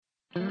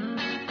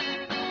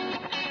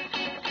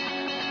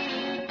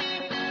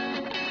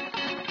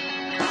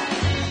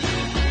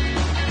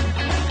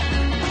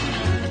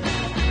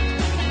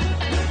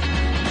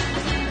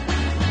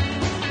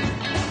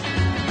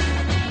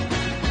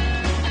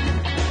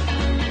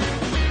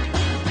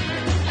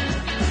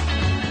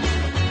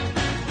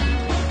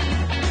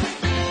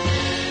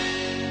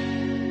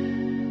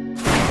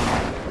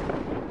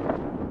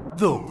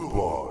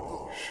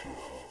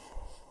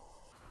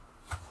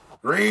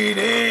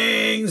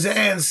Greetings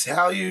and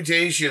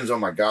salutations. Oh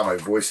my God, my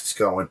voice is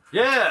going.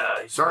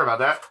 Yeah. Sorry about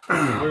that.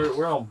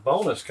 We're on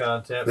bonus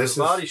content. This is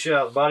Body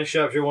Shop. Body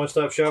Shop's your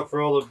one-stop shop for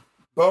all the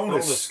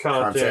bonus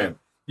content.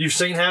 You've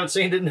seen, haven't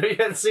seen, didn't know you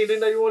hadn't seen,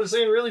 didn't know you want to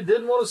see, and really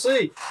didn't want to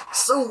see.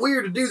 It's so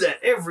weird to do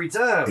that every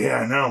time.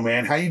 Yeah, I know,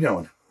 man. How you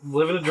doing?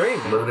 Living a dream.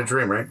 Man. Living a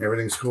dream, right?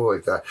 Everything's cool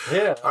like that.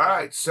 Yeah. All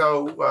right,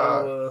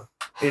 so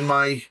in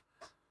my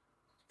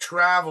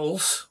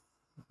travels,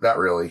 not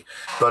really,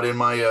 but in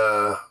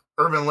my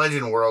urban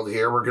legend world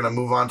here, we're gonna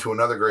move on to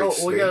another great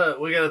state.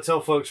 We gotta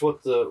tell folks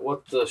what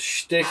the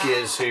shtick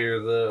is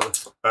here. All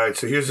right,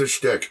 so here's the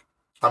shtick.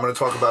 I'm gonna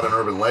talk about an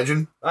urban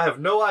legend. I have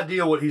no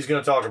idea what he's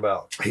gonna talk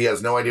about. He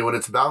has no idea what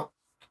it's about,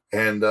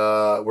 and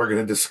we're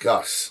gonna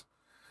discuss.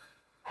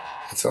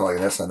 That sounds like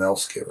an SNL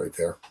skit right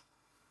there.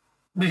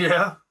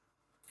 Yeah.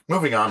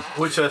 Moving on.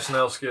 Which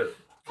SNL skit?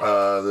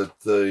 Can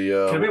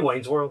it be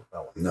Wayne's World?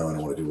 No, I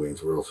don't want to do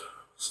Wayne's World.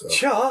 So.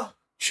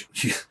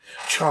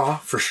 Cha,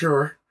 for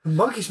sure.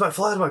 Monkeys might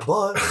fly to my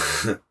butt.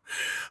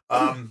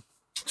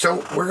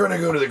 So we're going to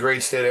go to the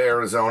great state of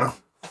Arizona.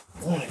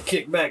 I'm going to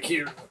kick back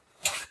here.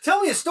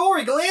 Tell me a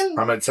story, Glenn.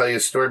 I'm going to tell you a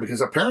story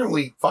because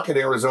apparently fucking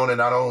Arizona,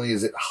 not only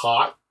is it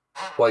hot,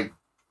 like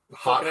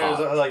hot.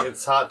 Like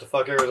it's hot to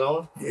fuck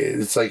Arizona?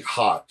 It's like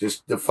hot.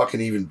 Just to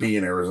fucking even be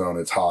in Arizona,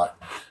 it's hot.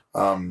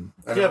 Yeah,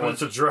 but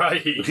it's a dry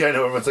heat. Yeah, I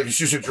know. Everyone's like, it's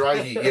just a dry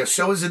heat. Yeah,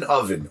 so is an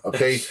oven,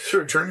 okay?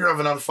 Sure. Turn your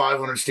oven on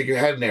 500, stick your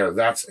head in there.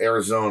 That's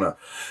Arizona.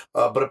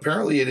 But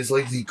apparently it is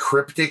like the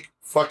cryptic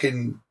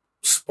fucking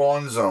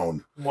spawn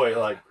zone. Wait,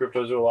 like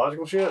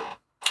cryptozoological shit?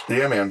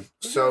 Yeah, man.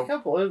 So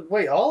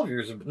wait, all of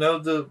yours?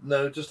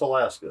 No, just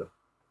Alaska.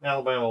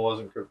 Alabama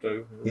wasn't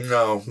crypto.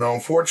 No.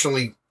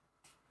 Unfortunately,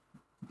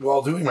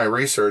 while doing my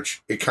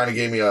research, it kind of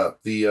gave me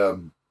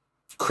the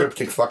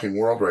cryptic fucking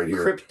world right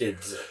here.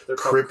 Cryptids. They're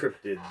called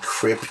cryptids.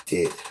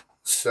 Cryptid.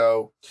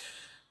 So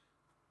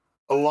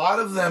a lot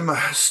of them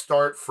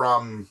start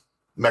from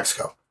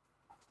Mexico,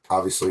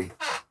 obviously.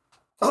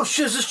 Oh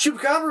shit, is this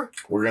Chupacabra?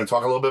 We're going to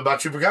talk a little bit about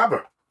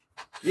Chupacabra.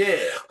 Yeah.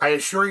 I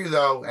assure you,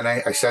 though, and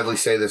I sadly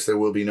say this, there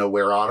will be no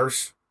were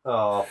otters.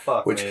 Oh,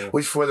 fuck, which, man.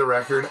 Which, for the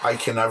record, I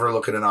can never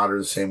look at an otter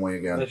the same way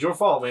again. It's your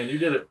fault, man. You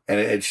did it.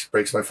 And it just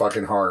breaks my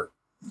fucking heart.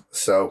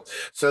 So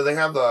they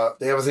have a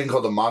thing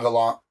called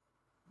the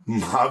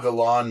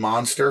Magellan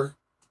monster,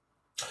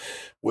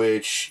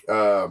 which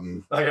I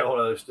got one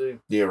of those too.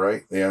 Yeah,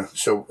 right. Yeah.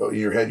 So in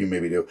your head, you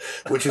maybe do,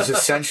 which is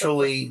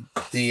essentially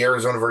the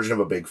Arizona version of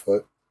a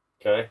Bigfoot.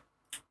 Okay.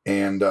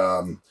 And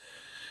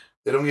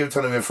they don't give a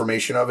ton of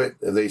information of it.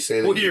 They say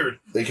that weird.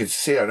 They can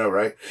see. I know,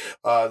 right?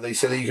 They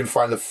say that you can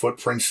find the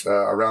footprints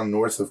around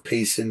north of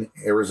Payson,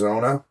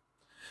 Arizona,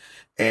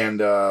 and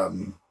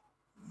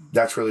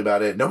that's really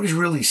about it. Nobody's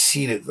really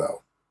seen it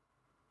though.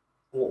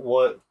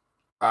 What?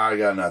 I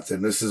got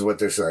nothing. This is what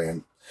they're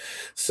saying.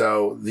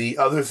 So the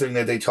other thing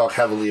that they talk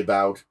heavily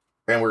about,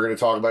 and we're going to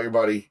talk about your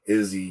buddy,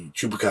 is the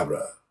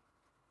Chupacabra.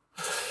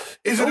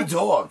 Is it a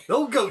dog?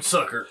 No goat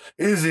sucker.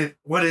 Is it?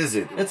 What is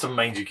it? It's a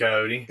mangy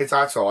coyote.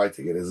 That's all I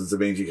think it is. It's a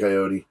mangy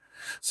coyote.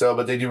 So,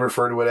 but they do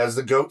refer to it as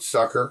the goat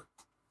sucker.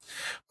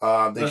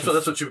 That's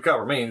what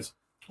Chupacabra means.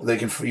 You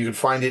can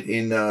find it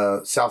in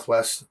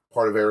southwest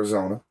part of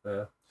Arizona.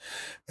 Yeah.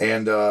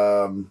 And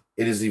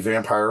it is the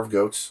vampire of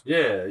goats.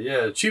 Yeah.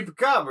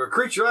 Chupacabra, a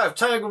creature I have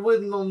tangled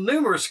with on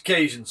numerous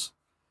occasions.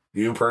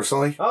 You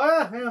personally?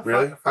 Oh, yeah.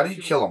 Really? How do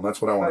you kill them? That's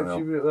what I want to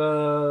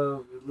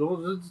know.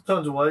 There's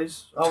tons of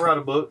ways. I'll write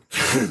a book.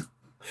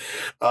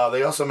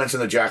 They also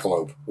mentioned the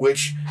jackalope,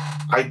 which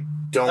I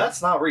don't...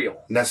 That's not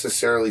real.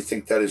 ...necessarily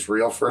think that is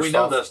real, first off. We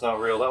know that's not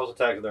real. That was a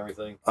taxidermy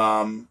thing.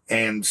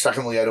 And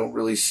secondly, I don't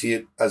really see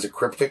it as a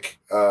cryptic.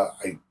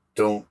 I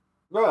don't...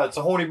 Right, it's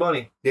a horny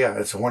bunny. Yeah,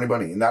 it's a horny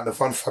bunny, not in a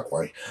fun fuck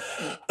way.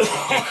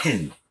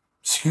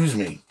 Excuse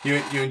me.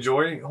 You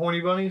enjoy horny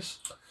bunnies?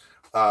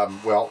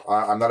 Well,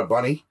 I'm not a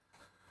bunny,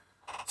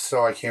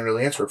 so I can't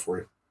really answer it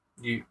for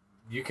you.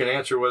 You can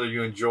answer whether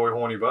you enjoy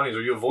horny bunnies.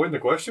 Are you avoiding the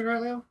question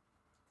right now?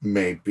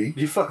 Maybe.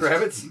 You fuck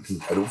rabbits?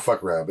 I don't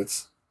fuck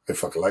rabbits. I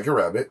fuck like a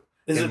rabbit.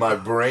 My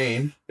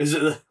brain. Is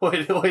it?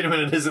 Wait a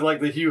minute. Is it like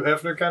the Hugh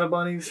Hefner kind of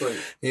bunnies? Like,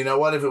 you know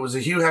what? If it was a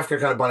Hugh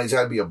Hefner kind of bunnies,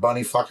 I'd be a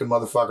bunny fucking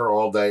motherfucker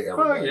all day,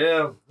 every day.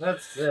 Yeah, yeah.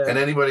 And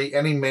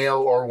any male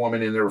or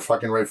woman in their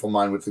fucking rightful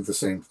mind would think the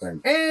same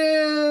thing.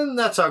 And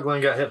that's how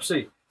Glenn got Hep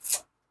C.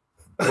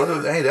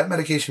 Hey, that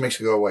medication makes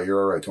you go away.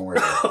 You're all right. Don't worry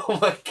about it. Oh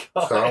my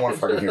God. So I don't want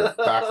to fucking hear it.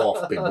 Back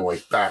off, big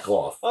boy. Back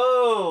off.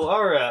 Oh,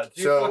 all right.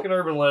 You're fucking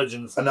urban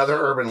legends. Another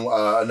urban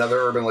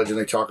legend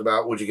they talk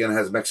about, which again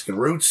has Mexican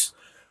roots,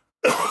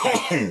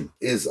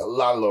 is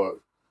La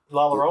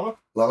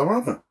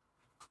Llorona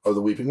of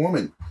the Weeping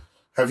Woman.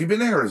 Have you been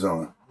to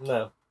Arizona?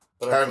 No,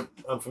 but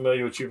I'm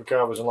familiar with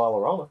Chupacabras and La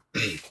Llorona.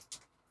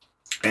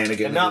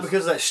 And not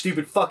because of that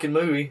stupid fucking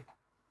movie.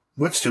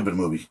 What stupid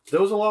movie? There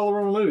was a La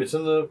Llorona movie. It's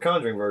in the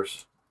Conjuring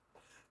verse.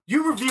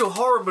 You review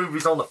horror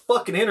movies on the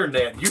fucking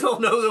internet. You don't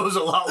know there was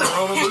a La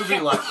Llorona movie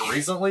like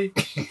recently?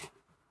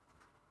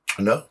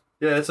 No.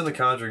 Yeah, it's in the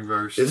Conjuring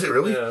verse. Is it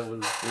really? Yeah, it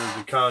was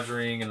the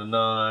Conjuring and the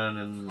Nun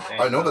and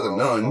I know about the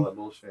Nun. All that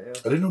bullshit. Yeah.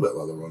 I didn't know about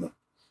La Llorona.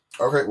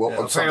 Okay, well,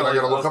 Yeah, it's something I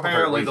gotta look up.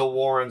 Apparently, the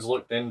Warrens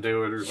looked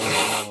into it or something.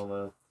 I don't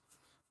know.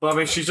 But I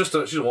mean, she's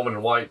a woman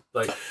in white.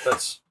 Like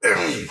that's,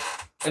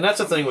 and that's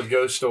the thing with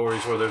ghost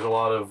stories, where there's a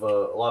lot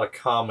of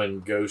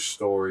common ghost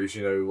stories.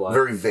 You know, like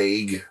very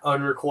vague,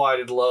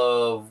 unrequited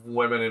love,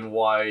 women in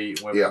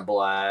white, women in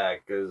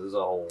black. Is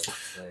a whole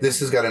thing.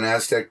 This has got an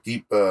Aztec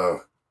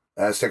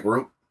Aztec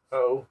root.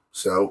 Oh,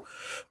 so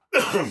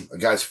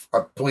guys,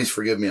 please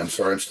forgive me. I'm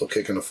sorry. I'm still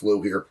kicking the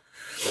flu here.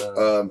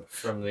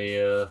 From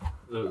the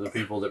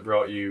people that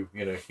brought you,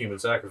 human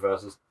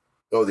sacrifices.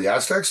 Oh, the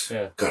Aztecs?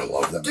 Yeah. Gotta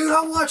love them. Dude,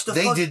 I watched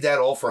They did that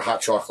all for hot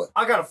chocolate.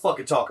 I gotta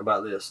fucking talk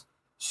about this.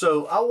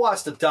 So, I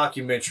watched a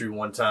documentary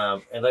one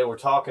time, and they were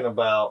talking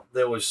about,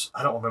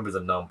 I don't remember the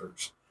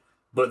numbers,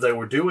 but they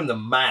were doing the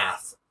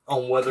math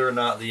on whether or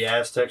not the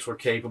Aztecs were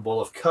capable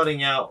of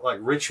cutting out, like,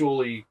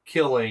 ritually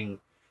killing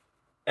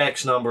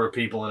X number of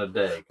people in a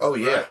day. Oh,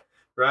 yeah.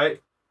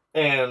 Right?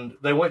 And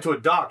they went to a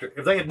doctor.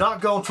 If they had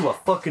not gone to a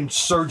fucking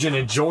surgeon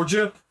in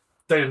Georgia,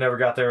 they'd have never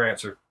got their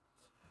answer.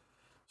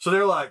 So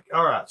they're like,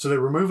 all right, so they're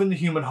removing the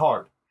human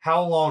heart.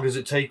 How long does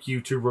it take you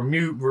to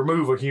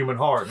remove a human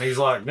heart? And he's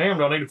like, damn,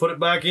 do I need to put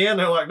it back in?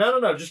 They're like,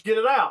 no, just get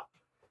it out.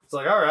 It's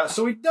like, all right.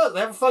 So he does.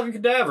 They have a fucking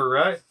cadaver,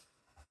 right?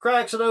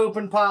 Cracks it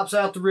open, pops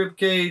out the rib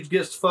cage,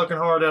 gets the fucking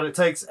heart out. It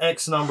takes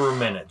X number of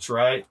minutes,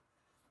 right?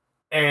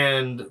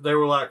 And they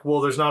were like,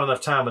 well, there's not enough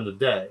time in the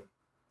day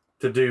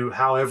to do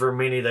however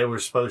many they were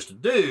supposed to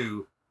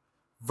do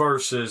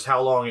versus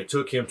how long it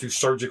took him to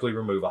surgically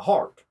remove a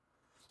heart.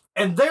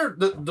 And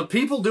the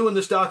people doing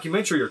this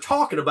documentary are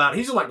talking about it.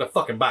 He's in like the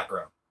fucking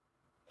background.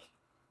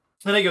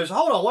 And he goes,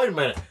 hold on, wait a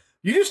minute.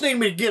 You just need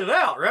me to get it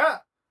out, right?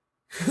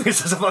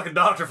 This is a fucking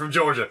doctor from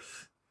Georgia.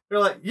 They're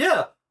like,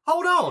 yeah,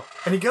 hold on.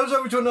 And he goes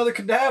over to another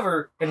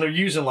cadaver, and they're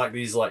using like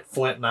these like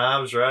flint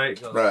knives, right?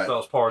 Right. That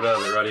was part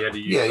of it, right? He had to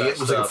use it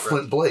was like a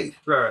flint blade.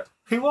 Right.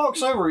 He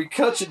walks over, he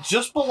cuts it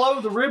just below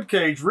the rib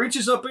cage,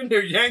 reaches up in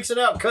there, yanks it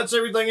out, cuts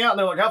everything out, and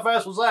they're like, how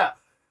fast was that?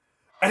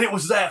 And it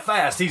was that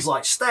fast. He's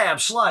like,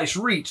 stab, slice,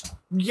 reach,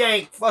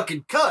 yank,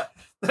 fucking cut.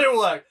 They were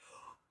like,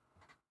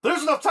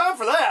 there's enough time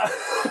for that.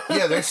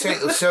 Yeah, they say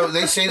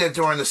that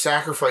during the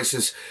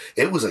sacrifices,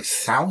 it was like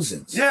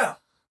thousands. Yeah.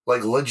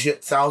 Like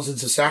legit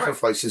thousands of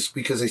sacrifices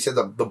because they said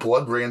the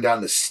blood ran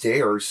down the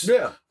stairs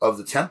of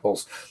the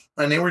temples.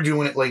 And they were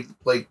doing it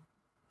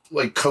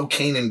like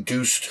cocaine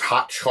induced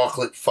hot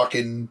chocolate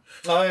fucking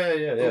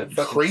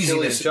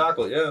craziness.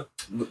 Chocolate, yeah.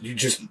 You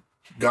just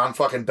gone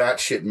fucking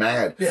batshit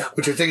mad. Yeah.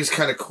 Which I think is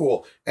kind of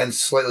cool and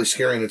slightly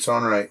scary in its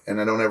own right. And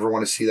I don't ever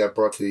want to see that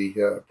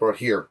brought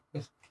here.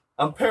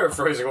 I'm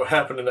paraphrasing what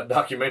happened in that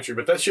documentary,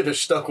 but that shit has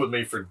stuck with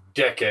me for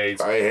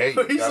decades. I hate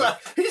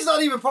he's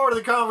not even part of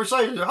the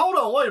conversation. Hold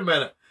on, wait a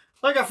minute.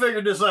 I think I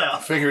figured this out. I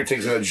figure it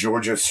takes a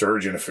Georgia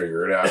surgeon to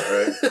figure it out,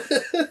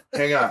 right?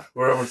 Hang on.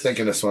 We're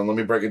overthinking this one. Let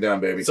me break it down,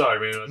 baby. Sorry,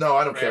 man. No,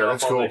 I don't care.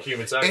 It's cool.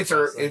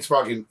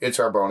 It's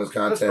our bonus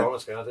content.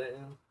 That's bonus content,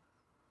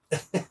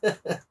 yeah.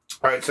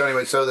 All right, so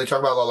anyway, they talk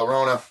about La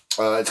Llorona.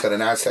 It's got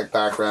an Aztec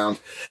background.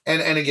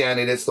 And again,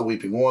 it is the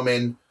weeping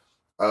woman.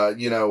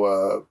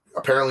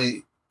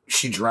 Apparently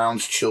she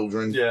drowns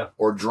children. Yeah.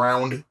 Or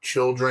drowned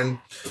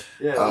children.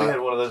 Yeah, we had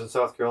one of those in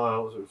South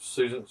Carolina. Was it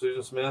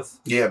Susan Smith?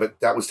 Yeah, but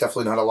that was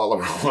definitely not a La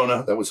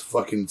Llorona. That was a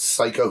fucking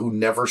psycho who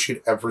never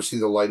should ever see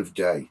the light of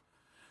day.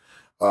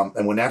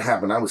 And when that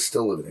happened, I was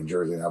still living in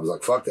Jersey, and I was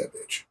like, fuck that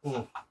bitch.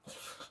 Mm.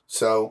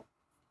 So,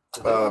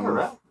 Did they let her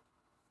out?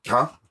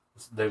 Huh?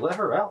 They let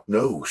her out?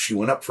 No, she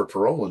went up for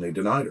parole, and they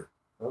denied her.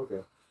 Okay.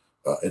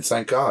 And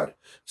thank God.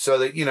 So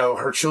that,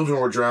 her children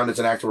were drowned as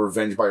an act of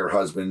revenge by her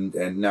husband,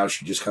 and now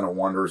she just kind of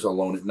wanders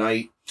alone at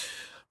night.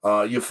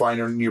 You find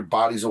her near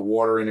bodies of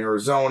water in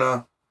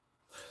Arizona.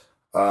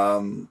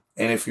 And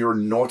if you're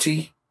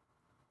naughty,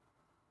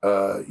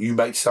 you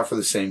might suffer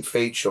the same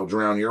fate. She'll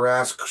drown your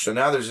ass. So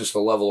now there's just a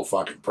level of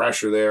fucking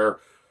pressure there.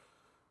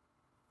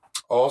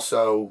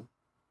 Also,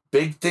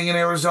 big thing in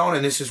Arizona,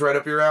 and this is right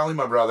up your alley,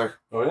 my brother.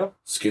 Oh, yeah?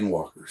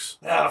 Skinwalkers.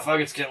 Ah,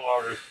 fucking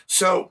skinwalkers.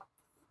 So,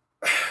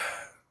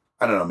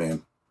 I don't know,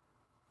 man.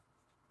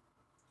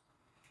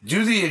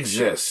 Do they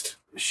exist?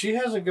 She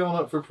hasn't gone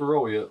up for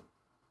parole yet.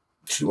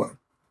 She went.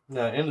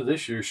 No, end of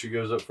this year, she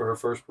goes up for her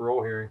first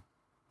parole hearing.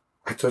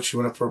 I thought she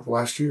went up for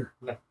last year.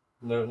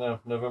 No.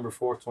 November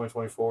 4th,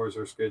 2024 is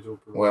her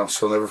scheduled parole. Well,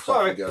 she'll never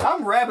fucking go.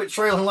 I'm rabbit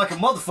trailing like a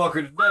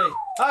motherfucker today. All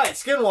right,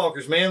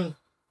 skinwalkers, man.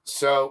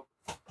 So,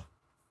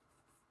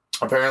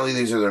 apparently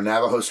these are their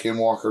Navajo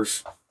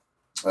skinwalkers.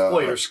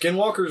 Wait, are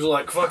skinwalkers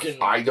like fucking...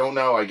 I don't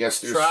know. I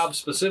guess there's...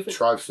 Tribe-specific?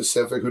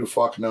 Tribe-specific. Who the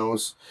fuck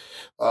knows?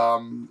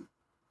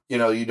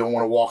 You don't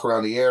want to walk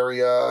around the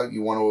area.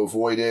 You want to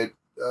avoid it.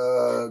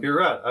 You're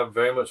right. I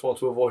very much want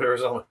to avoid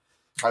Arizona.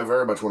 I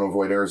very much want to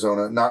avoid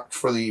Arizona. Not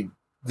for the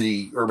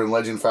urban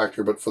legend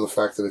factor, but for the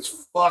fact that it's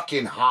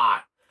fucking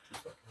hot.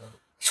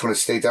 Just want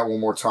to state that one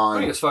more time.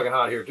 I think it's fucking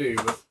hot here, too.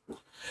 But...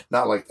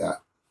 Not like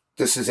that.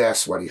 This is ass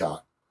sweaty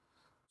hot.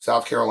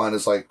 South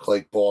Carolina's like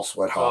ball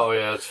sweat hot. Oh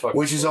yeah, it's fucking.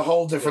 Which is a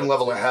whole different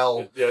level of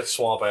hell. Yeah, it's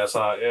swamp ass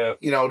hot. Yeah.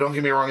 You know, don't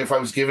get me wrong. If I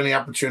was given the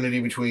opportunity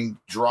between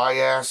dry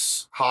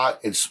ass hot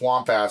and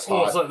swamp ass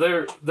hot, It's like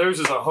theirs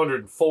is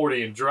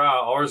 140 and dry.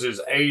 Ours is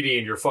 80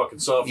 and you're fucking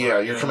suffering. yeah,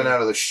 you're coming out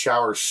of the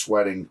shower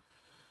sweating.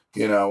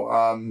 You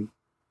know,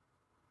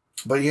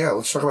 but yeah,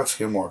 let's talk about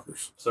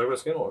skinwalkers. So about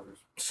skinwalkers.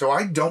 So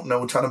I don't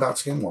know a ton about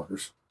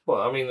skinwalkers.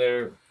 Well, I mean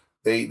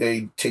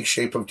They take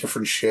shape of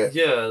different shit.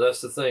 yeah, that's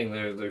the thing.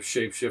 They're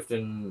shape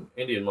shifting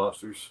Indian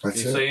monsters. That's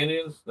Did you say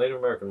Indians? Native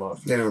American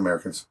monsters. Native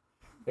Americans.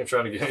 They're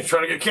trying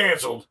to get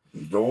canceled.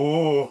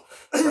 Oh,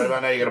 right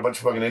about now you got a bunch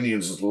of fucking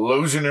Indians just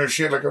losing their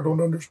shit. Like I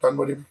don't understand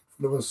what he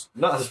was.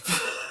 Not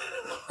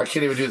I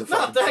can't even do the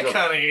not fucking that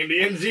kind of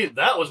Indians. Gee,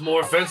 that was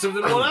more offensive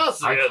than what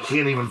else I said.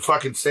 can't even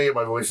fucking say it.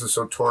 My voice is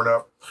so torn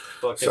up.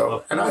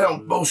 So, and I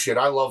don't bullshit.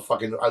 I love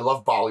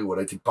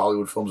Bollywood. I think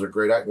Bollywood films are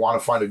great. I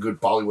want to find a good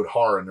Bollywood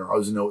horror, and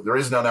there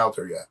is none out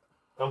there yet.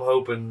 I'm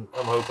hoping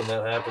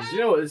that happens. You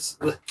know, it's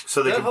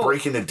so they can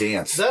break into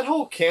dance. That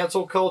whole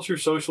cancel culture,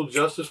 social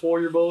justice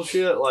warrior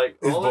bullshit, like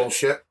is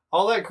bullshit.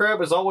 All that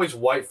crap is always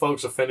white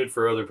folks offended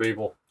for other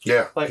people.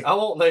 Yeah. Like, I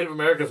want Native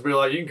Americans to be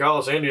like, you can call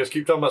us Indians,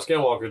 keep talking about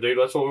skinwalkers, dude.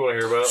 That's what we want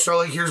to hear about. So,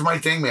 like, here's my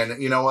thing, man.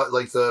 You know what?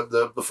 Like,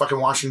 the fucking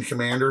Washington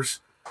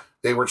Commanders,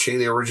 they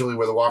originally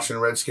were the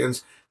Washington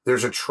Redskins.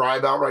 There's a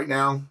tribe out right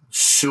now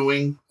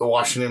suing the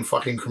Washington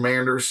fucking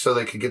Commanders so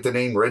they could get the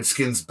name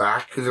Redskins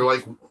back. Because they're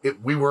like,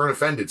 we weren't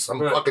offended. Some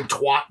fucking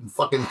twat in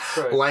fucking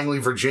Langley,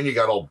 Virginia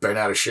got all bent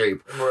out of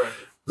shape. Right.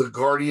 The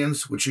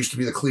Guardians, which used to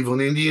be the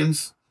Cleveland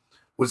Indians,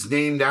 was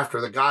named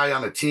after the guy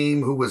on a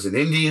team who was an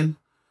Indian.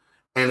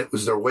 And it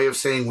was their way of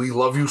saying, we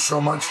love you so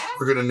much,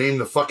 we're going to name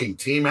the fucking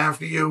team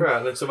after you. Right,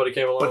 and then somebody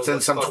came along. But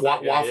then some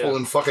twat waffle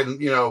and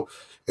fucking, you know,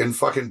 in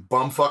fucking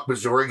bumfuck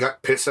Missouri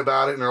got pissed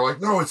about it. And they're like,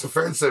 no, it's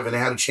offensive. And they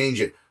had to change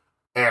it.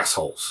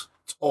 Assholes.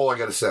 That's all I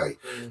got to say.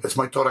 That's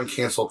my thought on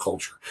cancel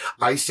culture.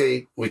 I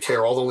say we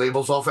tear all the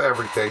labels off of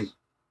everything.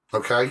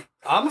 Okay?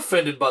 I'm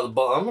offended by the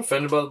Boston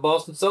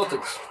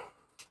Celtics.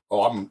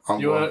 Oh, I'm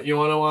you want to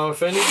know why I'm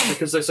offended?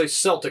 Because they say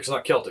Celtics,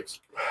 not Celtics.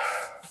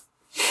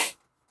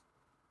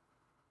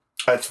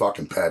 That's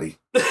fucking petty.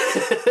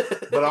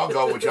 But I'll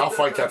go with you. I'll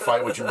fight that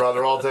fight with you,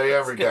 brother, all day,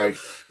 every day.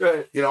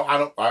 Right. You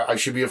know, I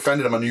should be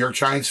offended. I'm a New York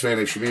Giants fan.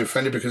 I should be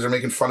offended because they're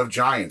making fun of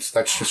Giants.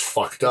 That's just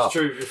fucked up. That's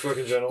true. You're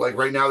fucking general. Like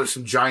right now, there's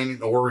some giant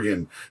in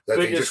Oregon that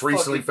they just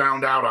recently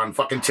found out on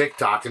fucking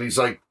TikTok, and he's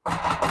like,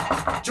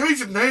 change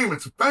the name.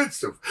 It's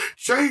offensive.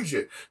 Change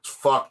it. It's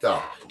fucked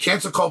up.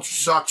 Cancel culture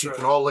sucks. You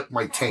can all lick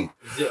my taint.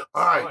 Yeah.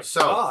 All right,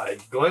 God.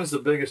 Glen's the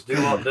biggest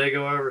do-up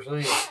dago I've ever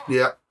seen.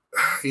 Yeah.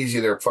 Easy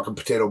there, fucking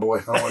potato boy.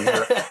 I don't want to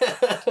hear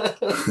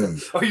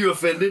it. Are you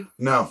offended?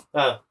 No.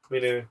 Oh, me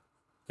neither.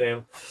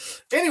 Damn.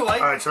 Anyway,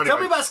 tell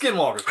me about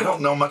skinwalkers. I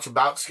don't know much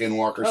about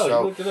skinwalkers. Oh, so,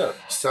 you looked it up.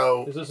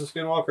 So is this a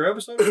skinwalker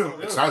episode?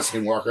 It's not a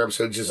skinwalker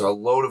episode. It's just a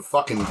load of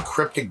fucking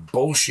cryptic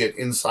bullshit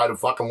inside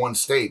of fucking one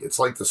state. It's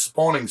like the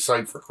spawning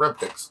site for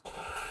cryptics.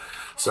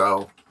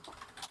 So,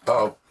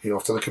 you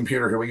off to the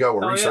computer. Here we go.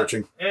 We're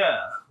researching.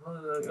 Yeah.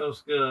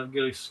 Let's get a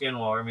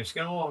skinwalker. I mean,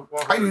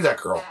 skinwalker. I knew that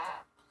girl.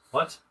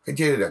 What? I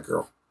dated that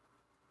girl.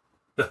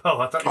 Oh,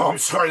 I thought you I'm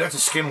sorry. That's a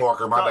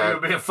skinwalker. My bad. You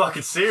were being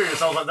fucking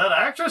serious. I was like, that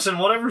actress in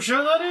whatever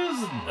show that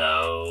is?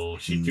 No,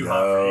 she's too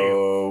hot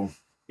for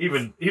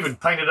you. Even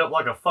painted up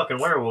like a fucking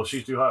werewolf,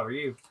 she's too hot for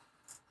you.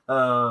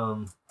 I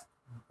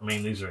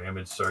mean, these are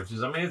image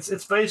searches. I mean,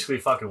 it's basically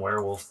a fucking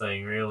werewolf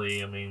thing,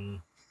 really. I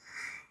mean,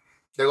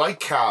 they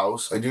like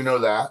cows. I do know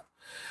that.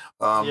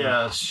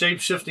 Yeah,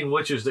 shape-shifting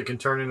witches that can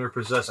turn into or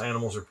possess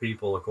animals or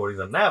people, according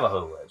to the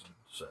Navajo legend.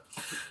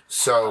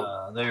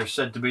 So they are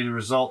said to be the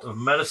result of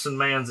medicine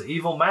man's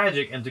evil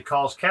magic and to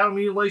cause cattle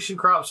mutilation,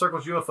 crop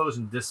circles, UFOs,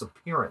 and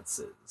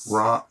disappearances.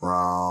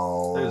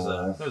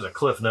 There's a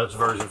Cliff Notes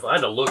version. I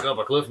had to look up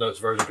a Cliff Notes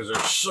version because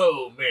there's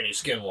so many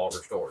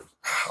skinwalker stories.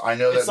 I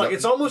know that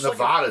it's almost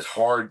Nevada's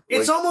hard.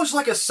 It's almost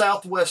like a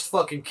Southwest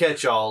fucking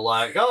catch-all.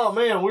 Like, oh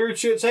man, weird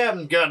shit's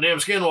happening. Goddamn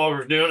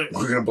skinwalkers doing it.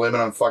 We're gonna blame it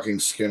on fucking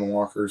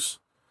skinwalkers,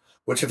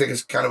 which I think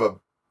is kind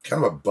of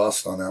a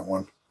bust on that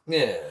one.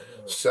 Yeah.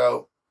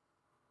 So.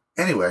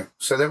 Anyway,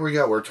 so there we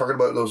go. We're talking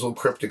about those little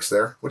cryptics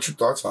there. What's your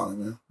thoughts on it,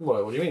 man?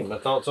 What do you mean? My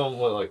thoughts on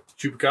what, like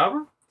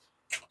chupacabra?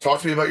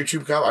 Talk to me about your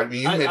chupacabra. I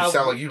mean, you made it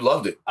sound like you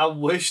loved it. I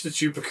wish the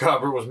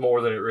chupacabra was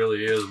more than it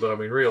really is, but I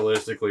mean,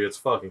 realistically, it's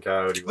fucking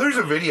coyote. There's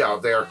a video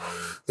out there.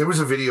 There was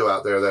a video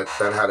out there that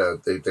had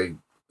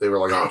they were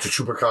like, oh, it's a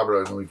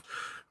chupacabra, and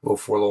like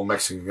four little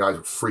Mexican guys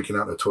were freaking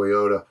out in a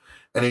Toyota,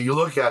 and then you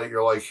look at it,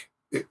 you're like,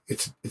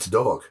 it's a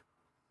dog,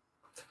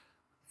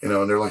 you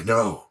know, and they're like,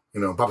 no. You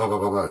know,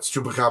 it's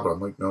chupacabra. I'm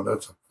like, no,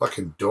 that's a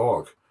fucking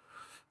dog.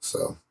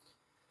 So.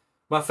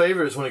 My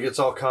favorite is when it gets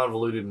all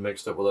convoluted and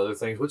mixed up with other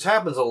things, which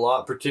happens a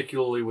lot,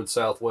 particularly with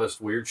Southwest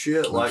weird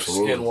shit, like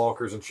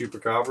skinwalkers and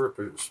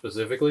chupacabra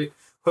specifically.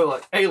 But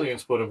like,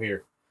 aliens put them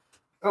here.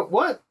 Oh,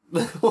 what?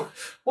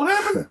 What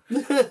happened?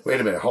 Wait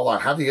a minute. Hold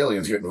on. How'd the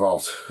aliens get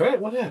involved? Right,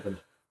 what happened?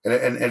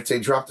 And if they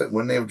dropped it,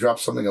 wouldn't they have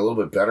dropped something a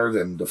little bit better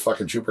than the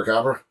fucking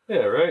chupacabra?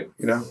 Yeah, right.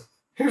 You know?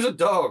 Here's a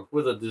dog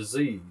with a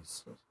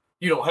disease.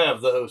 You don't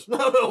have those.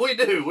 No, we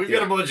do. We've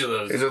got a bunch of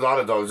those. There's a lot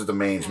of dogs at the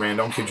mange, man.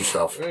 Don't kid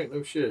yourself. Right,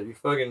 no shit. You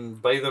fucking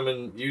bathe them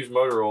in used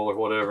motor oil or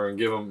whatever and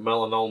give them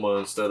melanoma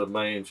instead of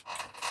mange.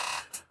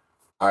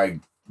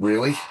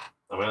 Really?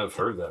 I mean, I've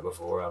heard that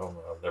before. I don't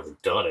know. I've never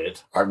done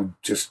it. I would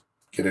just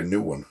get a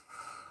new one.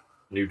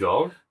 New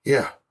dog?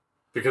 Yeah.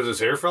 Because his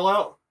hair fell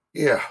out?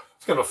 Yeah.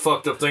 It's kind of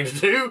fucked up thing to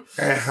do.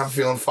 I'm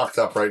feeling fucked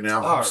up right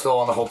now. I'm still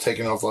on the whole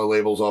taking off the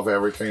labels off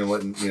everything and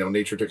letting,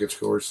 nature take its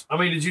course. I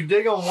mean, did you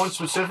dig on one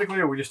specifically,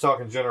 or were we just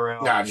talking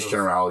generality? Nah, just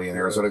generality in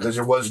Arizona, because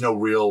there was no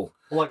real...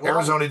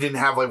 Arizona didn't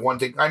have, one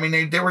thing... I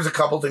mean, there was a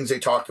couple things they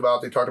talked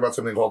about. They talked about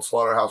something called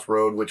Slaughterhouse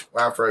Road, which,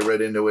 after I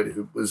read into it,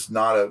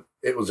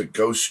 it was a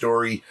ghost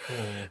story,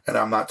 and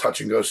I'm not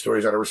touching ghost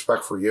stories out of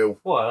respect for you.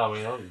 Well, I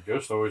mean,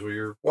 ghost stories were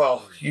your...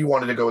 Well, you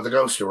wanted to go with the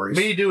ghost stories.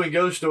 Me doing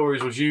ghost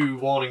stories was you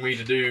wanting me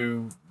to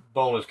do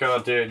bonus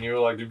content, and you were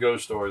like, do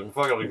ghost stories. And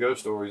fuck, I'll do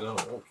ghost stories. I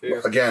don't care.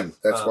 Well, again,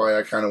 that's why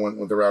I kind of went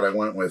with the route I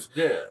went with.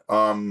 Yeah.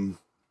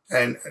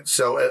 And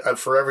so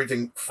for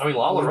everything... I mean,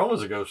 La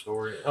Llorona's a ghost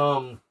story.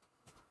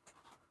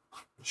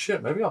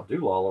 Shit, maybe I'll do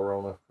La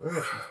Llorona. Maybe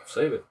I should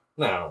save it.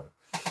 No.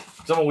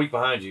 Because I'm a week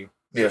behind you.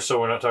 Yeah. So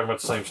we're not talking about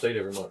the same state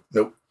every month.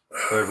 Nope.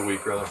 Or every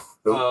week, rather.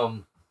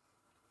 Nope.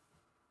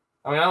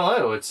 I mean, I don't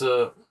know. It's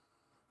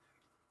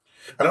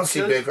I don't see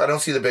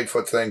the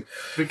Bigfoot thing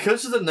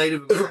because of the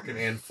Native American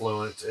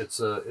influence. It's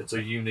a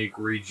unique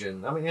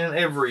region. I mean, and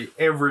every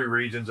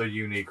region's a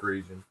unique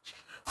region.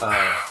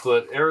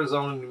 But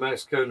Arizona, New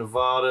Mexico,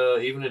 Nevada,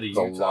 even into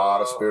Utah, there's a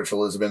lot of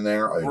spiritualism in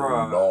there. A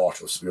lot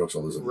of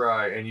spiritualism.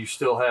 Right, and you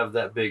still have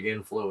that big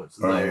influence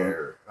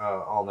there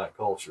on that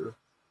culture.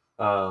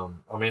 I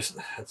mean,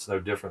 it's no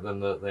different than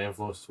the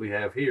influences we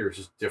have here. It's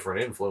just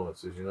different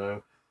influences,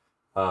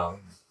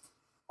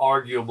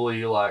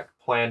 Arguably, like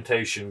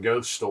plantation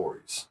ghost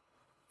stories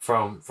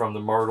from the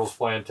Myrtles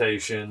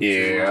plantation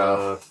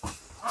to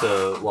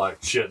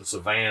like shit in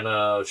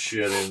Savannah,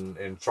 shit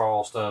in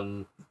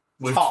Charleston.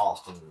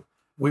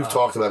 We've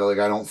talked about it. Like,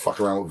 I don't fuck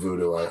around with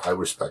voodoo. I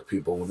respect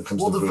people when it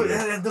comes to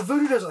voodoo. The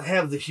voodoo doesn't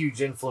have the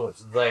huge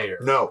influence there.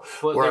 No,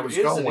 but where I was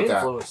going with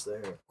that.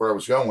 There. Where I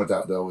was going with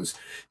that though is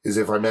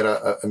if I met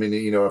a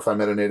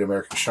Native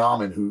American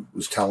shaman who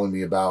was telling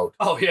me about.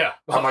 Oh yeah.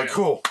 I'm like,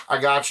 cool. I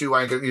got you.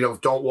 I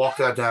don't walk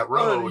that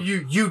road.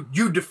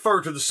 You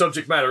defer to the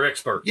subject matter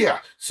expert. Yeah.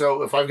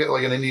 So if I get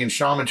like an Indian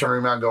shaman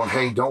turning around going,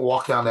 hey, don't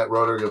walk down that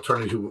road or you'll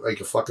turn into like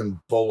a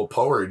fucking bowl of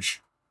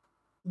porridge.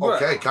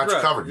 Okay, got you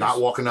covered. Not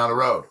walking down the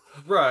road.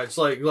 Right. It's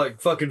like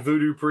fucking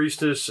voodoo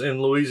priestess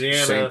in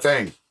Louisiana. Same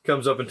thing.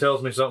 Comes up and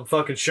tells me something.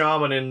 Fucking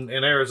shaman in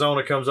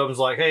Arizona comes up and is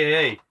like,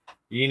 hey,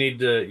 you need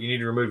to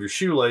remove your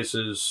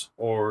shoelaces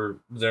or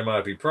there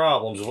might be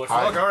problems. Like,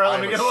 fuck, all right, let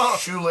me get along.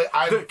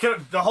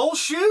 The whole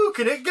shoe?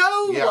 Can it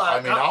go? Yeah,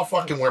 like, I'll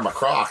fucking wear my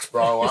Crocs,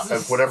 bro.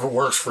 Whatever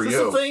works for you.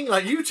 That's the thing.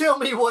 Like, you tell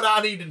me what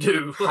I need to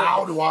do.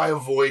 How do I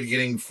avoid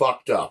getting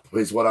fucked up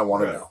is what I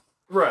want to know.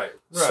 Right.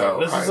 So,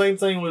 that's the same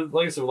thing with,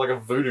 like I said, like a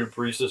voodoo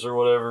priestess or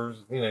whatever,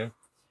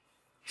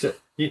 So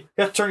you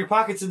have to turn your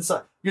pockets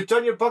inside. You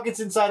turn your pockets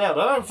inside out.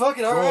 Oh,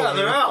 fucking, all right,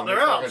 they're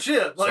out.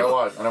 Shit. Like, so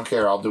what? I don't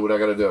care. I'll do what I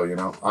gotta do,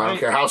 I don't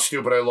care how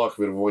stupid I look if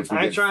it avoids me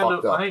getting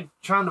fucked up. I ain't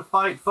trying to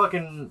fight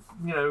fucking,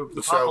 Papa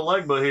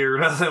Legba here or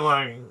nothing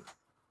like.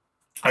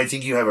 I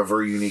think you have a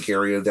very unique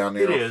area down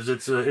there. It is.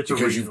 It's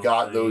because you've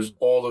got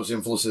all those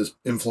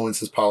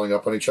influences piling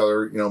up on each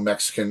other.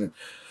 Mexican.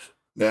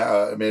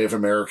 Native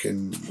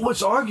American. Which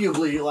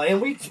arguably, like,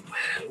 and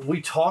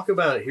we talk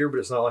about it here, but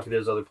it's not like it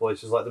is other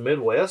places. Like the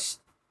Midwest,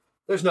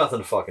 there's nothing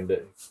to fucking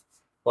do.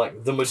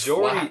 Like the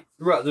majority,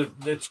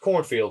 it's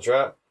cornfields,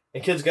 right?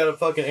 And kids got to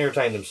fucking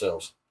entertain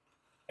themselves,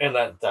 and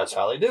that's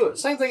how they do it.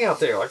 Same thing out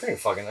there. Like they ain't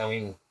fucking. I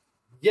mean,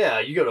 yeah,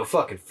 you go to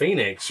fucking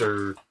Phoenix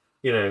or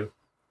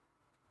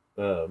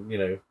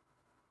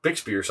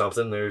Bixby or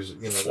something, there's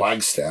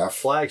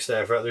Flagstaff, right?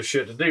 There's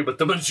shit to do, but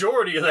the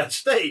majority of that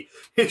state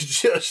is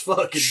just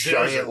fucking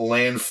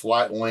giant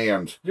flat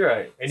land. You're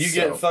right, and you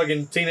get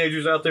fucking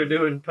teenagers out there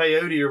doing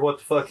peyote or what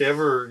the fuck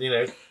ever,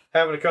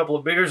 having a couple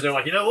of beers. And they're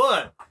like, you know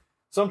what?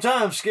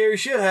 Sometimes scary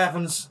shit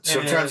happens.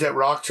 Sometimes that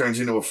rock turns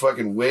into a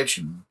fucking witch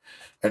and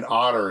an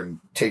otter and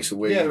takes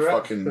away your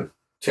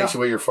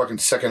fucking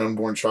second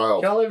unborn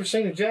child. Y'all ever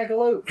seen a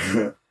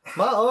jackalope?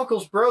 My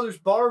uncle's brother's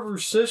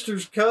barber's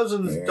sister's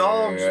cousin's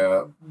dog's,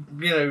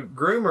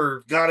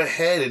 groomer got a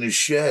head in his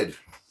shed.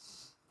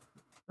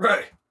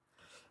 Right.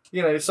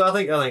 So I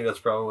think that's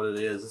probably what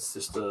it is. It's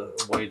just a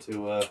way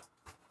to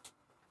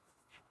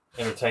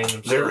entertain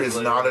themselves. There is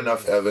not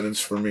enough evidence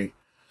for me.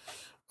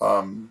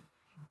 I'm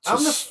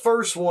the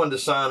first one to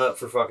sign up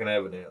for fucking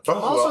evidence. I'm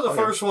also the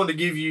first one to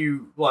give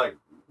you like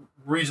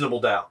reasonable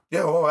doubt.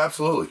 Yeah,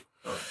 absolutely.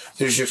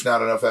 There's just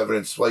not enough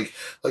evidence. Like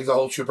the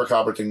whole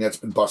chupacabra thing, that's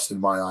been busted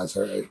in my eyes.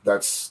 I'm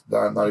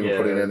not even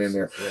putting it in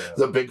there. Yeah.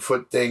 The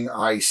Bigfoot thing,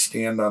 I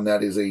stand on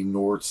that as a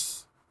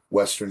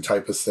northwestern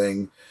type of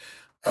thing.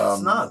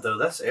 It's not though.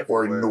 That's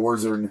or everywhere.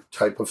 northern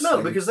type of No,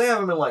 thing. because they have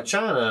them in like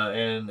China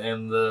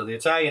and the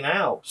Italian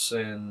Alps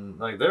and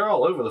like they're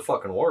all over the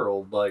fucking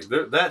world. Like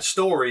that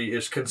story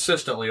is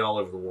consistently all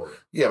over the world.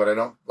 Yeah, but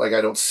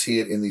I don't see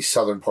it in the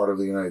southern part of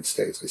the United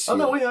States. I see. Oh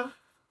no, it. we have.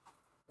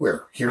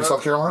 Where? Here in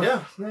South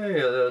Carolina?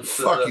 Yeah.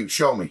 Fuck you.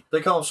 Show me.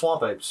 They call them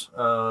swamp apes,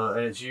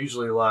 and it's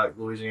usually like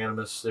Louisiana,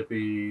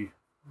 Mississippi.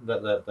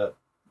 That.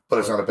 But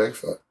it's not a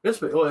Bigfoot.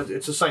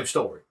 It's the same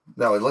story.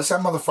 No, unless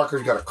that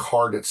motherfucker's got a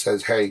card that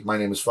says, "Hey, my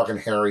name is fucking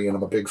Harry and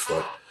I'm a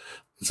Bigfoot."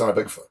 It's not a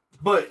Bigfoot.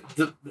 But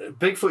the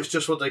Bigfoot's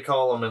just what they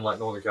call them in like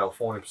Northern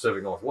California,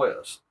 Pacific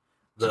Northwest.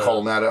 They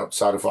call them that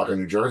outside of fucking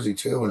New Jersey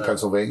too, in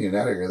Pennsylvania, in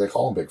that area. They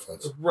call them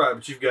Bigfoots. Right,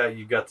 but you've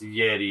got the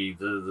Yeti,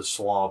 the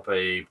swamp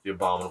ape, the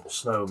abominable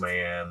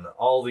snowman.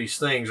 All these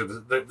things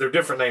they're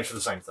different names for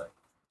the same thing.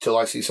 Till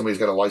I see somebody's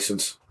got a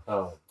license,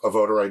 a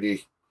voter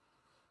ID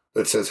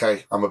that says,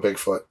 "Hey, I'm a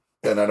Bigfoot,"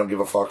 and I don't give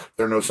a fuck.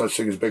 There are no such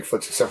thing as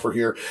Bigfoots except for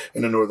here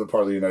in the northern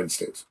part of the United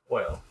States.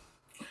 Well,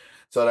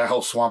 so that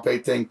whole swamp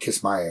ape thing,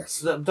 kiss my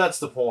ass. That's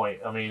the point.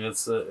 I mean,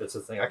 it's a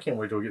thing. I can't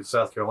wait till we get to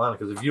South Carolina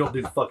because if you don't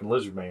do the fucking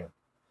lizard man.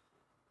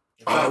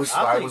 I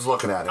was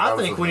looking at it. I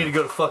think we need to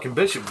go to fucking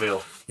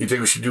Bishopville. You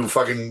think we should do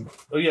fucking?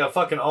 Oh yeah,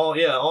 fucking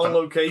on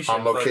location.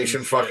 On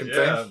location fucking thing.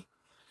 Yeah.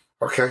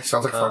 Okay,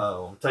 sounds like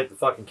fun. Take the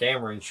fucking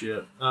camera and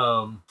shit.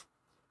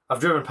 I've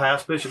driven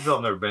past Bishopville.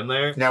 I've never been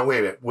there. Now wait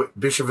a minute.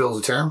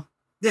 Bishopville's a town?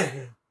 Yeah.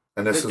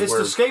 And it's the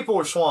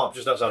skateboard swamp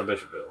just outside of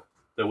Bishopville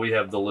that we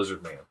have the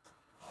lizard man,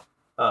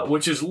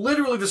 which is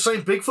literally the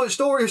same Bigfoot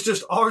story. It's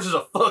just ours is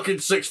a fucking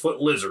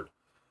 6-foot lizard,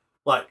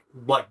 like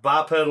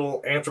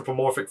bipedal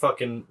anthropomorphic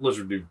fucking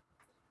lizard dude.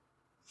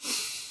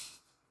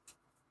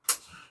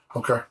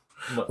 Okay.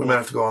 We might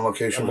have to go on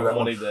location for that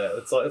one. Need that.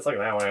 It's like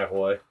an hour and a half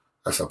away.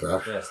 That's not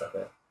bad. Yeah, it's not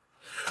bad.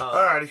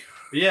 Alrighty.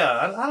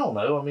 Yeah, I don't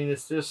know. I mean,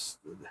 it's just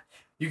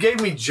you gave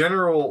me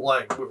general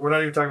like we're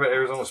not even talking about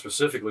Arizona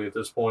specifically at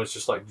this point. It's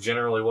just like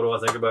generally, what do I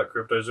think about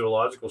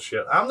cryptozoological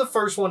shit? I'm the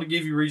first one to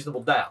give you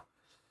reasonable doubt.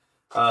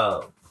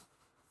 I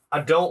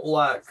don't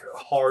like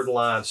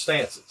hardline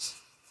stances.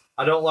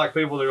 I don't like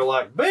people that are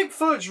like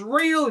Bigfoot's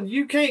real and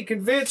you can't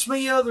convince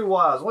me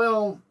otherwise.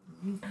 Well,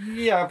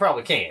 yeah, I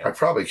probably can. I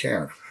probably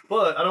can.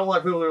 But I don't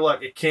like people that are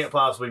like, it can't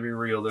possibly be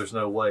real. There's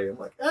no way. I'm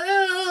like,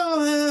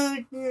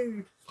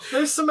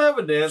 there's some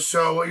evidence.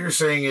 So what you're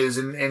saying is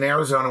in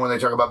Arizona, when they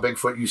talk about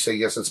Bigfoot, you say,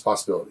 yes, it's a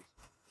possibility.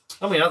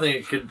 I mean, I think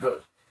it could.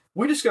 But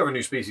we discover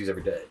new species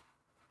every day.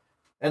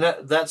 And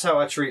that's how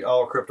I treat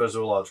all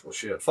cryptozoological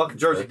shit. Fucking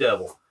Jersey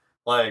Devil.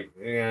 Like,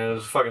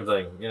 it's a fucking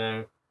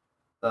thing,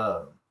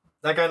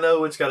 Like, I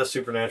know it's got a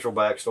supernatural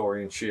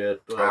backstory and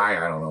shit. But,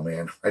 I don't know,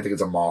 man. I think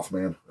it's a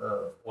Mothman.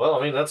 Well,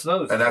 I mean, that's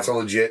another thing. And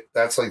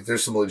that's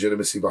there's some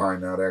legitimacy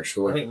behind that,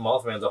 actually. I think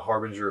Mothman's a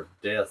harbinger of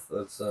death.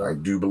 That's. I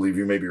do believe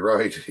you may be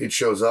right. It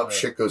shows up,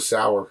 shit goes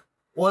sour.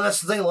 Well,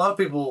 that's the thing. A lot of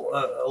people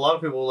are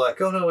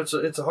like, oh no, it's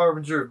a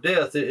harbinger of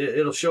death.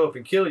 It'll show up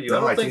and kill you.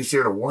 No, I think it's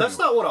there to warn you. That's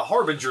not what a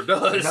harbinger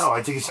does. No,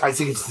 I think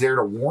it's there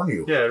to warn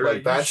you. Yeah, right.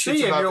 Like, bad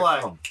shit's about you're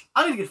like, come.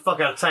 I need to get the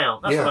fuck out of town.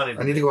 That's what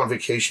I need to go on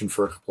vacation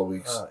for a couple of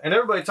weeks. And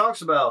everybody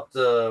talks about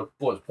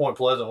Point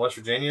Pleasant, West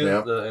Virginia,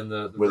 and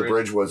the where the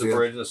bridge was, the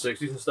bridge in the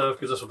 '60s and stuff,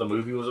 because that's what the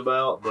movie was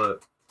about.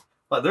 But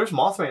like, there's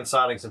Mothman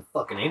sightings in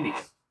fucking India.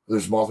 There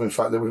were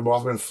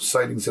Mothman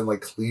sightings in like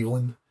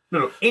Cleveland.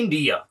 No,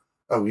 India.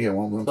 Oh yeah,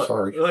 well I'm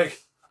sorry.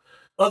 Like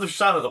other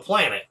side of the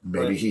planet.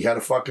 Maybe he had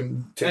a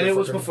fucking. And it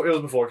was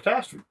before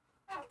catastrophe.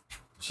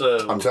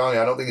 So I'm telling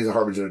you, I don't think he's a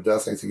harbinger of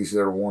death. I think he's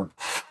there to warn.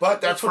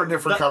 But that's for a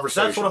different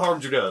conversation. That's what a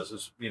harbinger does.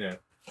 Is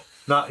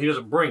not he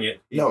doesn't bring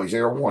it. He's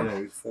there to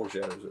warn. He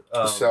foreshadows it.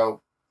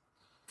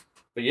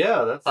 But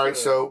yeah, that's all right.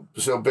 So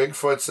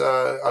Bigfoot's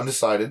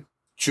undecided.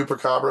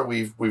 Chupacabra,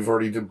 we've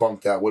already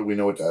debunked that. We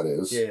know what that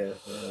is. Yeah.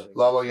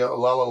 La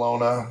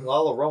Llorona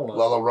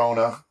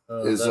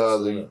is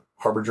the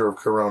harbinger of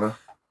Corona.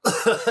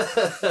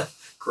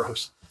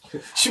 Gross.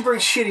 She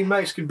brings shitty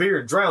Mexican beer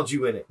and drowns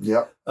you in it.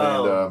 Yep.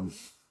 And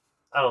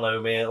I don't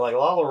know, man. Like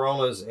La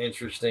Llorona is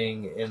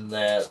interesting in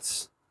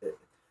that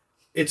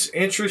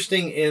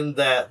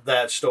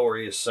that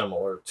story is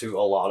similar to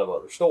a lot of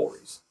other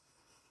stories,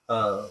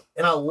 and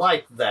I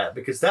like that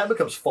because that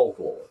becomes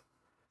folklore.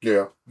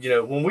 Yeah.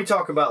 When we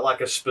talk about like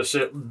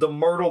the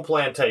Myrtle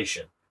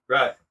Plantation,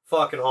 right?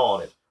 Fucking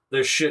haunted.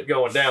 There's shit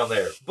going down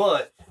there,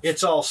 but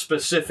it's all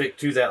specific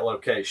to that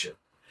location.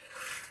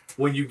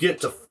 When you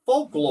get to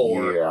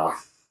folklore,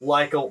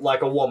 like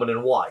a woman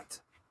in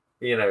white,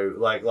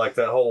 like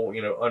that whole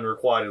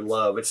unrequited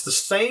love. It's the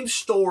same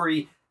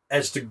story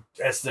as the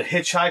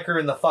hitchhiker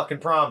in the fucking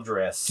prom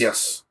dress.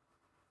 Yes.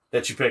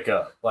 That you pick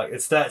up, like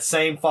it's that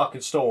same fucking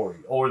story,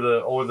 or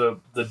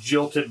the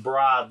jilted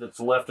bride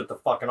that's left at the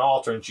fucking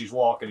altar and she's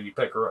walking and you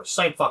pick her up.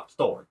 Same fucking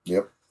story.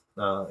 Yep.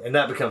 And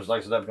that becomes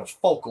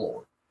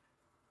folklore,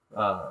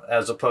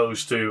 as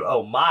opposed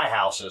to my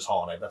house is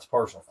haunted. That's a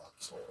personal fucking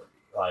story.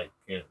 Like,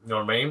 you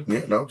know what I mean?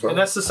 Yeah, no. Totally. And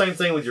that's the same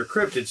thing with your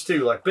cryptids too.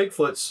 Like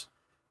Bigfoot's,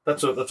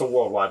 that's a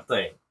worldwide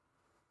thing.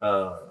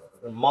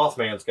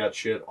 Mothman's got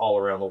shit all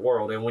around the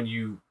world. And when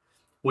you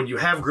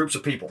have groups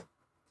of people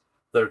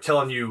that are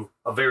telling you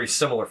a very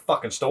similar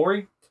fucking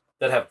story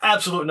that have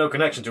absolutely no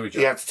connection to each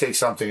other. You have to take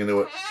something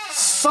into it.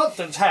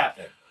 Something's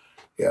happening.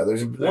 Yeah,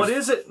 there's what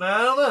is it?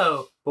 I don't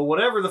know. But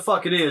whatever the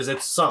fuck it is,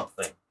 it's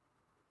something.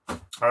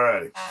 All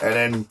right. And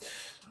then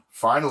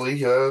finally,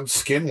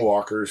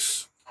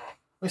 skinwalkers.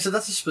 Like I said,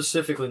 that's a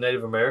specifically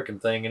Native American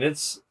thing, and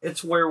it's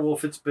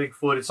werewolf, it's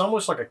Bigfoot. It's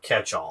almost like a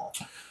catch-all.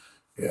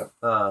 Yeah.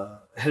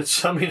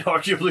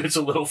 Arguably, it's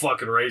a little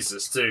fucking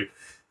racist, too.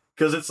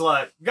 Because it's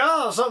like,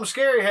 God, something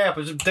scary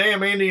happens.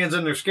 Damn Indians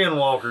and their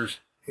skinwalkers.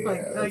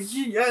 Yeah.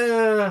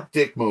 Yeah.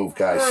 Dick move,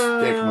 guys.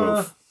 Dick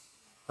move.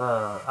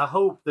 I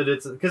hope that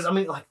it's... Because,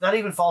 that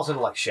even falls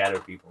into, shadow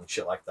people and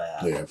shit like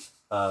that.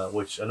 Yeah.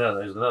 Which,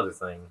 is another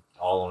thing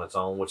all on its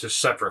own, which is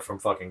separate from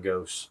fucking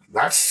ghosts.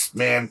 That's,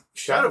 man...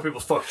 Shadow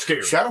people's fucking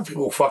scary. Shadow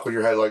people will fuck with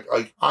your head.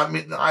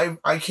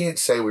 I can't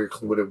say with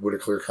a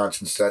clear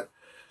conscience that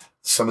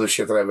some of the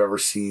shit that I've ever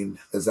seen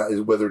is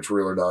whether it's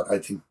real or not. I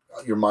think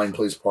your mind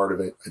plays part of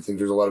it. I think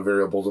there's a lot of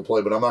variables at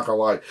play, but I'm not gonna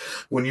lie.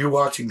 When you're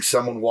watching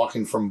someone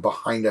walking from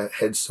behind a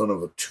headstone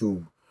of a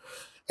tomb,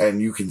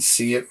 and you can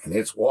see it, and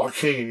it's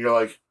walking, and you're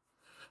like,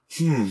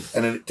 and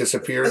then it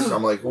disappears.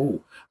 I'm like,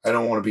 ooh, I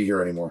don't want to be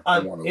here anymore.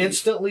 I'm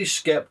instantly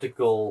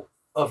skeptical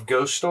of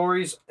ghost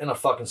stories in a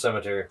fucking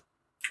cemetery.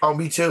 Oh,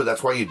 me too.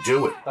 That's why you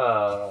do it.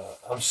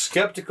 I'm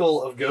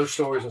skeptical of ghost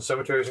stories in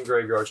cemeteries and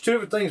graveyards. Two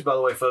different things, by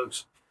the way,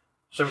 folks.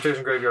 Cemeteries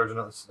and graveyards are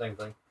not the same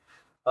thing.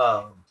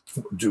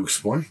 Do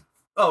explain.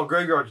 Oh,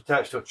 graveyard's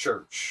attached to a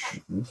church.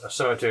 Mm-hmm. A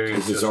cemetery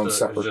is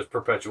just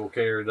perpetual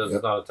care.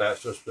 It's not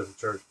attached to a specific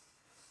church.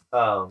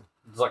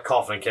 It's like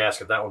coffin and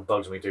casket. That one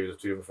bugs me too. There's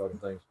two different fucking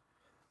things.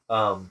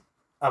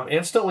 I'm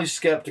instantly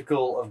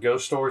skeptical of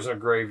ghost stories in a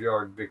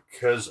graveyard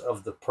because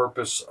of the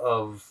purpose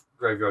of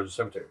graveyards and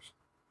cemeteries.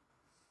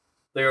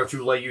 They are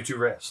to lay you to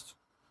rest.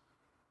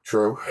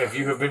 True. If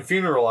you have been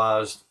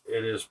funeralized,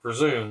 it is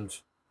presumed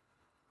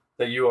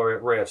that you are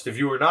at rest. If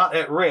you are not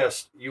at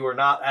rest, you are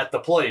not at the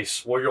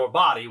place where your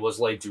body was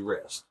laid to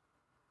rest.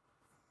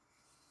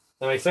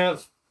 That make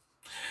sense?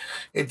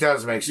 It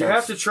does make sense. You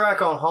have to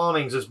track on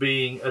hauntings as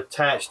being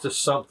attached to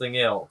something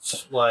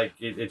else, like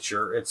it's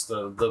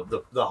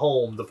the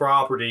home, the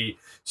property,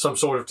 some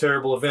sort of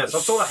terrible event,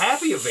 some sort of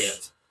happy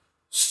event,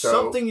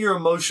 something you're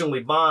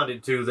emotionally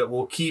bonded to that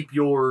will keep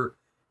your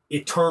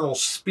eternal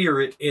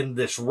spirit in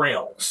this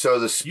realm. So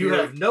the spirit,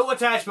 you have no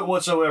attachment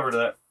whatsoever to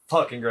that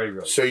fucking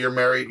graveyard. So you're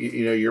married,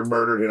 you're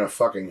murdered in a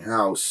fucking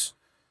house,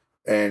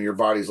 and your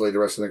body's laid to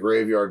rest in the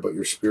graveyard, but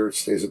your spirit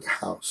stays at the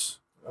house.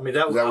 Is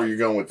that where you're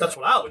going with that? That's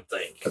what I would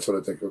think. That's what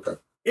I think. Okay.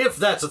 If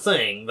that's a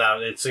thing,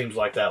 it seems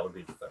like that would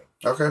be the thing.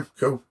 Okay,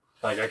 cool.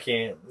 I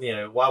can't,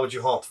 why would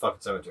you haunt the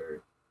fucking cemetery?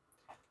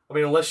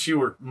 Unless you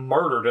were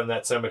murdered in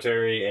that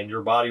cemetery and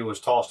your body was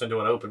tossed into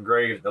an open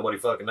grave that nobody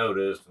fucking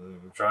noticed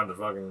and trying to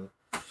fucking...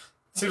 It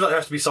seems like there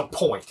has to be some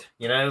point,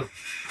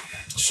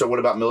 So what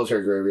about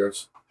military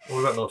graveyards?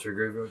 What about military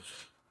graveyards?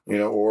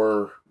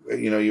 Or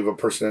you have a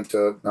person at,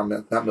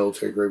 not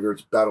military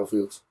graveyards,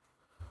 battlefields.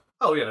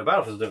 Oh, yeah, the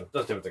battlefield's different.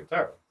 That's a different thing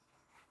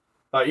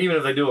entirely. Even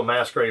if they do a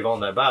mass grave on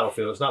that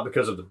battlefield, it's not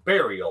because of the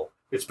burial.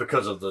 It's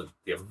because of the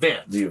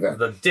event. The event.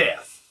 The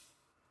death.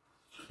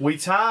 We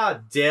tie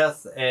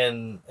death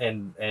and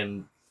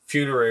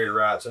funerary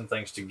rites and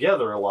things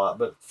together a lot,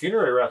 but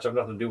funerary rites have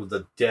nothing to do with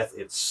the death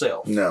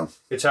itself. No.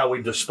 It's how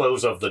we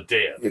dispose of the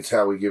dead. It's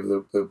how we give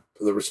the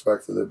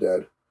respect to the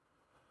dead.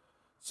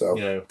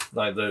 So.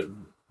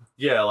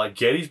 Like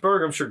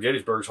Gettysburg. I'm sure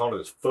Gettysburg's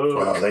haunted as fuck.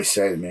 Oh, they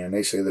say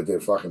that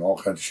they're fucking all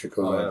kinds of shit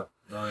goes on.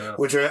 Oh, yeah.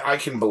 Which I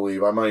can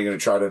believe. I'm not even going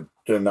to try to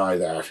deny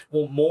that.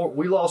 Well,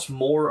 we lost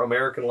more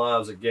American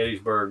lives at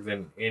Gettysburg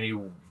than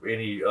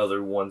any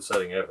other one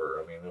setting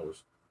ever. It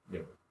was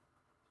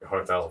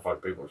 100,000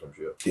 fucking people or some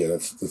shit. Yeah,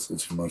 that's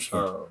too much.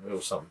 It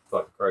was something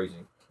fucking crazy.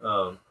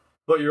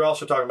 But you're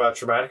also talking about a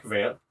traumatic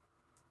event,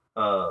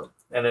 and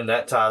then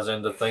that ties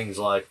into things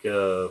like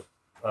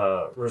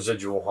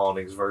residual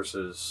hauntings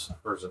versus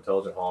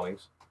intelligent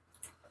hauntings.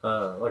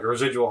 Like a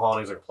residual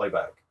haunting is like a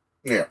playback.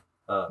 Yeah.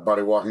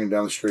 Body walking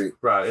down the street.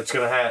 Right. It's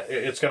gonna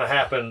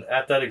happen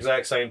at that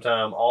exact same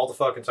time, all the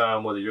fucking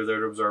time, whether you're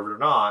there to observe it or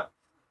not,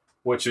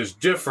 which is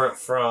different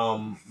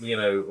from,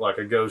 like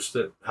a ghost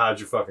that hides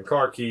your fucking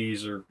car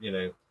keys or,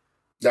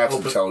 That's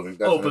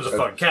intelligent. Opens a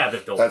fucking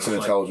cabinet door. That's an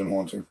intelligent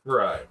haunting.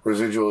 Right.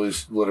 Residual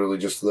is literally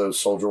just the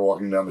soldier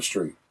walking down the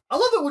street. I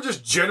love that we're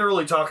just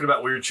generally talking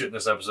about weird shit in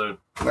this episode.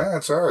 Nah,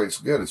 it's all right. It's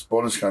good. It's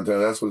bonus content.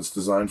 That's what it's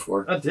designed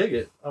for. I dig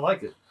it. I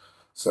like it.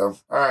 So,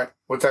 all right.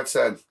 With that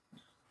said,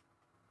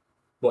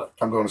 what?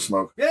 I'm going to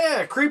smoke.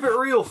 Yeah, creep it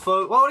real,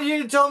 folks. Why don't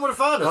you tell them where to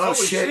find us? Oh,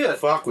 Holy shit.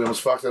 Fuck, we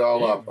almost fucked it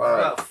all up. All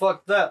right.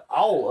 Fuck that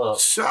all up.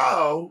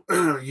 So,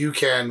 you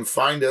can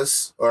find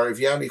us, or if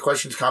you have any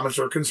questions, comments,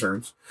 or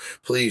concerns,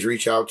 please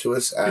reach out to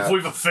us. If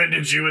we've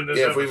offended you in this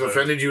episode. If we've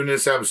offended you in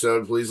this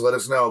episode, please let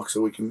us know so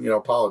we can,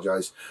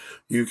 apologize.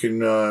 You can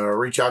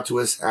reach out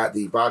to us at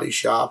the Body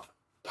Shop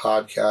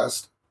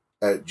Podcast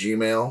at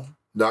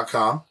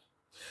gmail.com.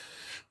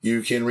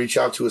 You can reach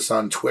out to us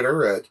on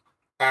Twitter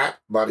at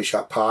Body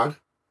Shop Pod.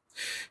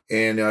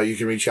 And you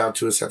can reach out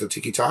to us at the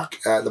TikTok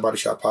at the Body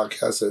Shop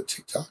Podcast at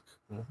TikTok.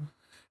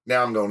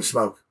 Now I'm going to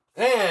smoke.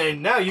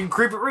 And now you can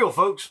creep it real,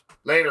 folks.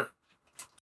 Later.